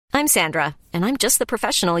I'm Sandra, and I'm just the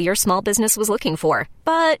professional your small business was looking for.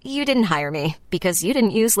 But you didn't hire me because you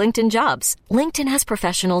didn't use LinkedIn Jobs. LinkedIn has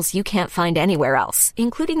professionals you can't find anywhere else,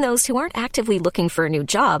 including those who aren't actively looking for a new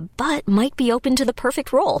job, but might be open to the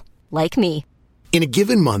perfect role, like me. In a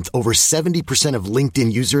given month, over 70% of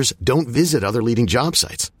LinkedIn users don't visit other leading job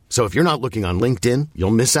sites. So if you're not looking on LinkedIn,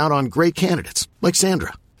 you'll miss out on great candidates like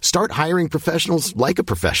Sandra. Start hiring professionals like a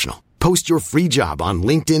professional. Post your free job on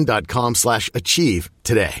linkedin.com/achieve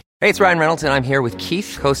today. Hey, it's Ryan Reynolds, and I'm here with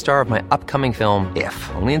Keith, co-star of my upcoming film, If,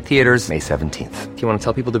 only in theaters May 17th. Do you want to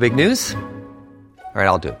tell people the big news? All right,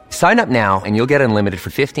 I'll do it. Sign up now and you'll get unlimited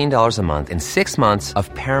for $15 a month and 6 months of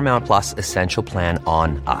Paramount Plus Essential Plan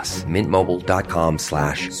on us.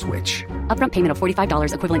 MintMobile.com/switch. Upfront payment of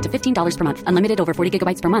 $45 equivalent to $15 per month. Unlimited over 40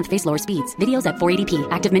 gigabytes per month. Face lower speeds. Videos at 480p.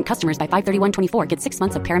 Active Mint customers by 531.24 get 6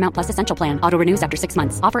 months of Paramount Plus Essential Plan. Auto renews after 6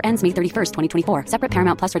 months. Offer ends May 31st, 2024. Separate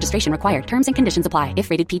Paramount Plus registration required. Terms and conditions apply if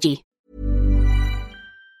rated PG.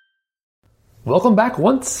 Welcome back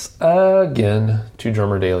once again to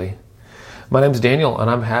Drummer Daily. My name's Daniel,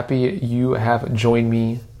 and I'm happy you have joined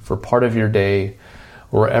me for part of your day,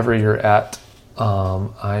 wherever you're at.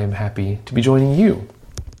 I am happy to be joining you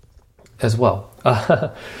as well.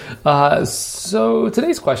 So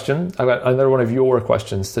today's question, I've got another one of your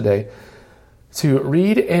questions today to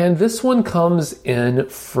read, and this one comes in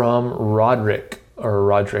from Roderick. I don't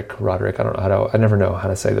know I never know how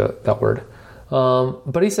to say that word.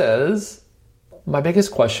 But he says, my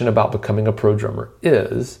biggest question about becoming a pro drummer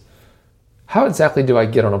is, how exactly do I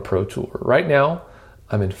get on a pro tour? Right now,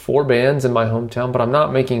 I'm in 4 bands in my hometown, but I'm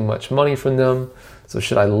not making much money from them. So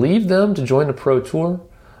should I leave them to join a pro tour?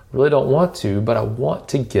 I really don't want to, but I want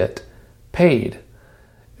to get paid.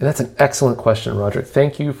 And that's an excellent question, Roderick.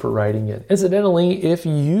 Thank you for writing in. Incidentally, if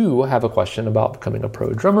you have a question about becoming a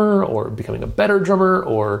pro drummer or becoming a better drummer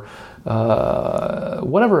or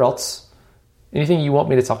whatever else, anything you want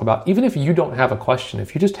me to talk about, even if you don't have a question,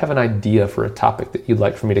 if you just have an idea for a topic that you'd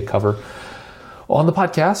like for me to cover on the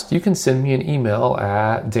podcast, you can send me an email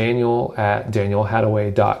at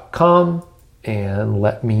daniel@danielhadaway.com and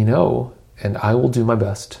let me know, and I will do my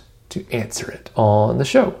best to answer it on the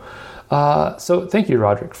show. So thank you,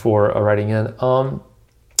 Roderick, for writing in.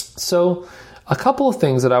 So a couple of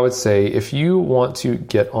things that I would say if you want to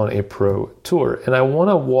get on a pro tour, and I want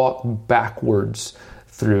to walk backwards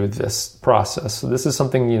through this process. So this is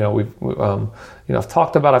something, I've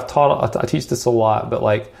talked about, I've taught, I teach this a lot, but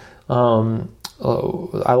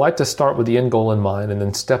I like to start with the end goal in mind and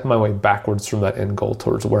then step my way backwards from that end goal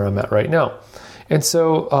towards where I'm at right now. And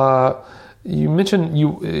so you mentioned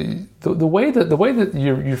the way that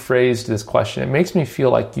you phrased this question, it makes me feel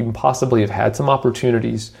like you possibly have had some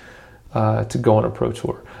opportunities to go on a pro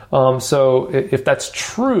tour. So if that's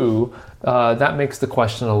true, that makes the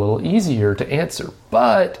question a little easier to answer.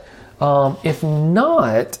 But if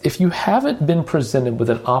not, if you haven't been presented with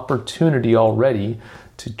an opportunity already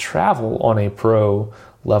to travel on a pro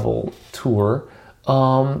level tour,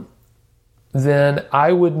 then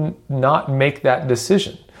I would not make that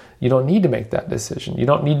decision. You don't need to make that decision. You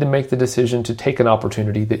don't need to make the decision to take an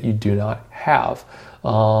opportunity that you do not have.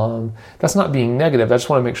 That's not being negative. I just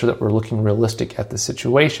want to make sure that we're looking realistic at the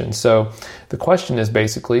situation. So the question is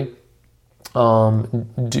basically,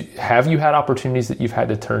 have you had opportunities that you've had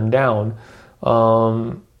to turn down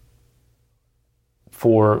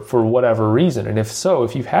for whatever reason? And if so,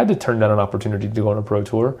 if you've had to turn down an opportunity to go on a pro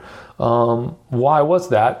tour, why was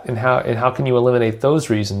that? And how can you eliminate those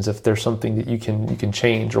reasons if there's something that you can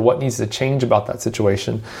change, or what needs to change about that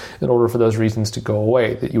situation in order for those reasons to go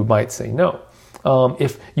away that you might say no?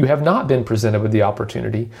 If you have not been presented with the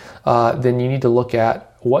opportunity, then you need to look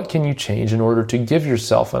at what can you change in order to give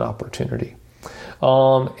yourself an opportunity.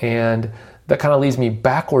 And that kind of leads me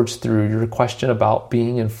backwards through your question about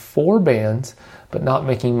being in 4 bands but not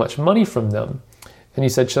making much money from them. And you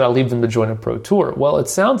said, should I leave them to join a pro tour? Well, it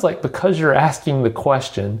sounds like because you're asking the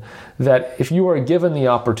question that if you are given the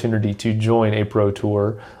opportunity to join a pro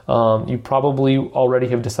tour, you probably already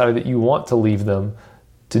have decided that you want to leave them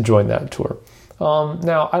to join that tour.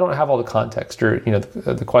 Now, I don't have all the context, or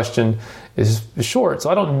the question is short, so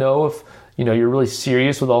I don't know if you're really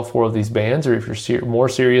serious with all 4 of these bands, or if you're more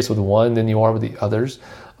serious with one than you are with the others.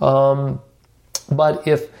 But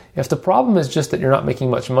if the problem is just that you're not making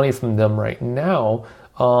much money from them right now,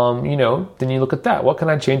 then you look at that. What can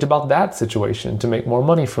I change about that situation to make more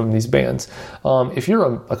money from these bands? If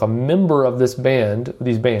you're a member of these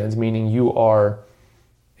bands, meaning you are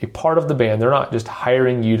a part of the band. They're not just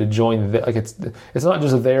hiring you to join. It's not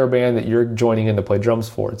just their band that you're joining in to play drums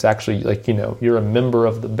for. It's actually like, you're a member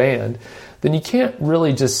of the band. Then you can't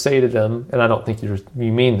really just say to them, and I don't think you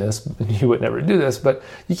mean this, you would never do this, but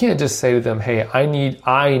you can't just say to them, hey, I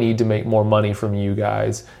need to make more money from you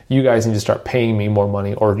guys. You guys need to start paying me more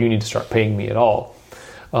money, or you need to start paying me at all.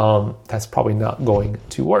 That's probably not going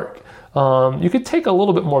to work. You could take a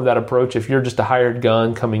little bit more of that approach if you're just a hired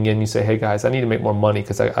gun coming in. You say, hey guys, I need to make more money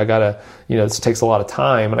because I gotta, this takes a lot of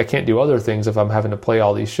time and I can't do other things if I'm having to play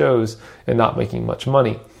all these shows and not making much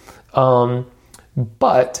money.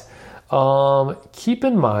 But keep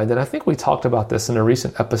in mind, and I think we talked about this in a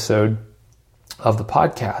recent episode of the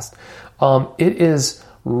podcast, it is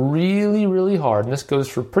really, really hard, and this goes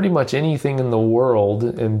for pretty much anything in the world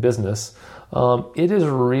in business. It is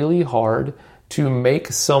really hard to make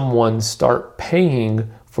someone start paying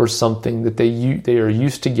for something that they are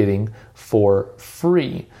used to getting for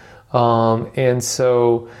free. And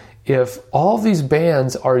so if all these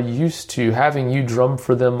bands are used to having you drum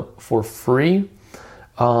for them for free,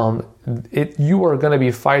 you are going to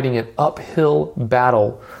be fighting an uphill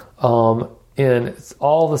battle in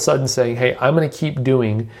all of a sudden saying, hey, I'm going to keep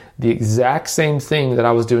doing the exact same thing that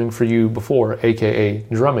I was doing for you before, aka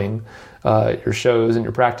drumming, your shows and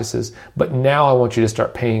your practices, but now I want you to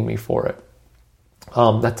start paying me for it.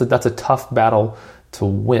 That's a tough battle to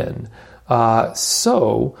win.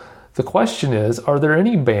 So the question is, are there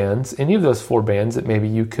any bands, any of those 4 bands that maybe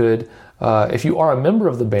you could, if you are a member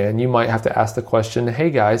of the band, you might have to ask the question,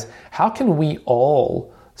 hey guys, how can we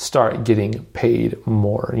all start getting paid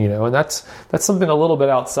more? And that's something a little bit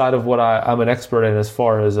outside of what I'm an expert in as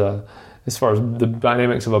far as the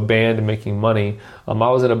dynamics of a band and making money. I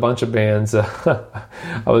was in a bunch of bands.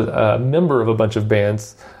 I was a member of a bunch of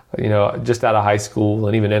bands, just out of high school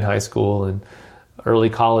and even in high school and early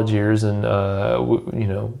college years. And,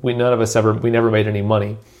 we never made any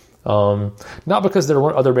money. Not because there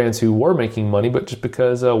weren't other bands who were making money, but just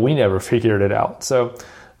because we never figured it out. So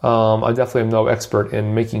I definitely am no expert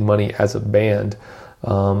in making money as a band.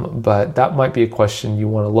 But that might be a question you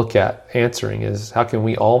want to look at answering is, how can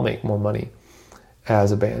we all make more money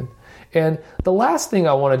as a band? And the last thing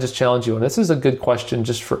I want to just challenge you on, this is a good question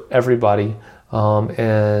just for everybody.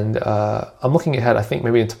 And I'm looking ahead, I think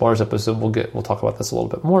maybe in tomorrow's episode we'll talk about this a little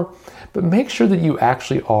bit more, but make sure that you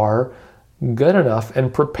actually are good enough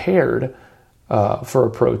and prepared for a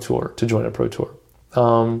pro tour, to join a pro tour.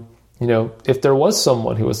 If there was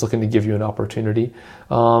someone who was looking to give you an opportunity,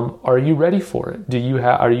 are you ready for it?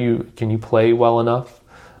 Can you play well enough?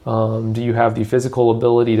 Do you have the physical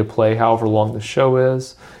ability to play however long the show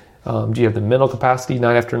is? Do you have the mental capacity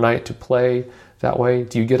night after night to play that way?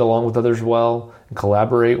 Do you get along with others well and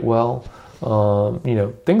collaborate well?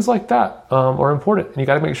 Things like that are important, and you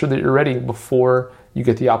got to make sure that you're ready before you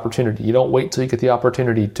get the opportunity. You don't wait till you get the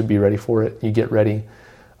opportunity to be ready for it. You get ready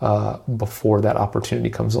before that opportunity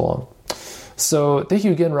comes along. So thank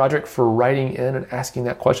you again, Roderick, for writing in and asking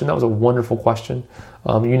that question. That was a wonderful question,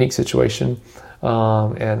 unique situation.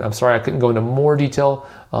 And I'm sorry I couldn't go into more detail,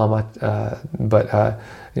 but I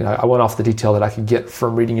went off the detail that I could get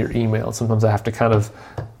from reading your email. Sometimes I have to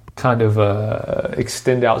kind of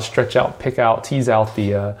extend out, stretch out, pick out, tease out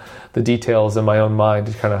the details in my own mind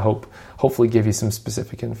to kind of hopefully give you some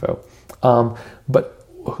specific info. But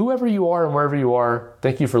whoever you are and wherever you are,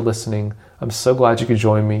 thank you for listening. I'm so glad you could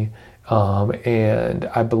join me. And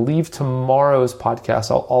I believe tomorrow's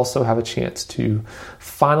podcast, I'll also have a chance to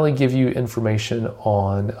finally give you information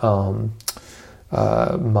on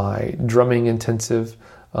my drumming intensive.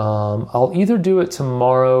 I'll either do it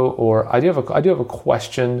tomorrow, or I do have a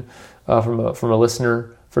question from a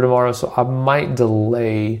listener for tomorrow, so I might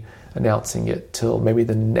delay announcing it till maybe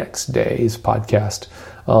the next day's podcast,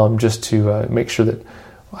 just to make sure that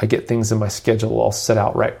I get things in my schedule all set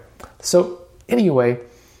out right. So anyway,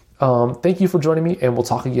 thank you for joining me, and we'll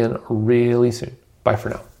talk again really soon. Bye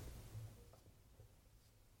for now.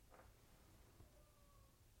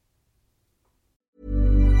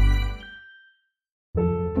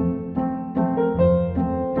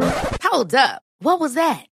 Hold up. What was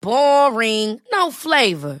that? Boring. No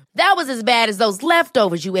flavor. That was as bad as those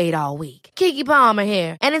leftovers you ate all week. Keke Palmer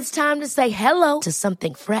here, and it's time to say hello to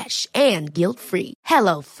something fresh and guilt-free.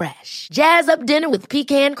 Hello Fresh. Jazz up dinner with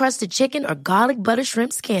pecan-crusted chicken or garlic butter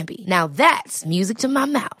shrimp scampi. Now that's music to my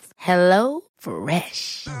mouth. Hello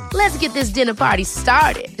Fresh. Let's get this dinner party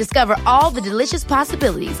started. Discover all the delicious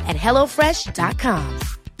possibilities at HelloFresh.com.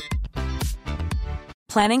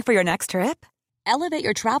 Planning for your next trip? Elevate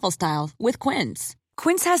your travel style with Quince.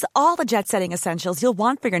 Quince has all the jet-setting essentials you'll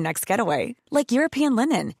want for your next getaway, like European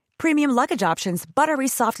linen, premium luggage options, buttery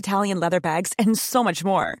soft Italian leather bags, and so much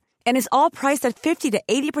more. And is all priced at 50 to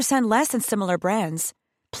 80% less than similar brands.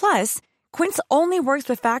 Plus, Quince only works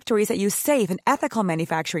with factories that use safe and ethical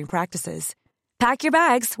manufacturing practices. Pack your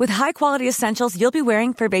bags with high-quality essentials you'll be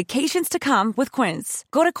wearing for vacations to come with Quince.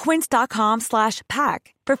 Go to quince.com/pack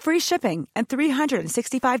for free shipping and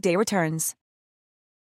 365-day returns.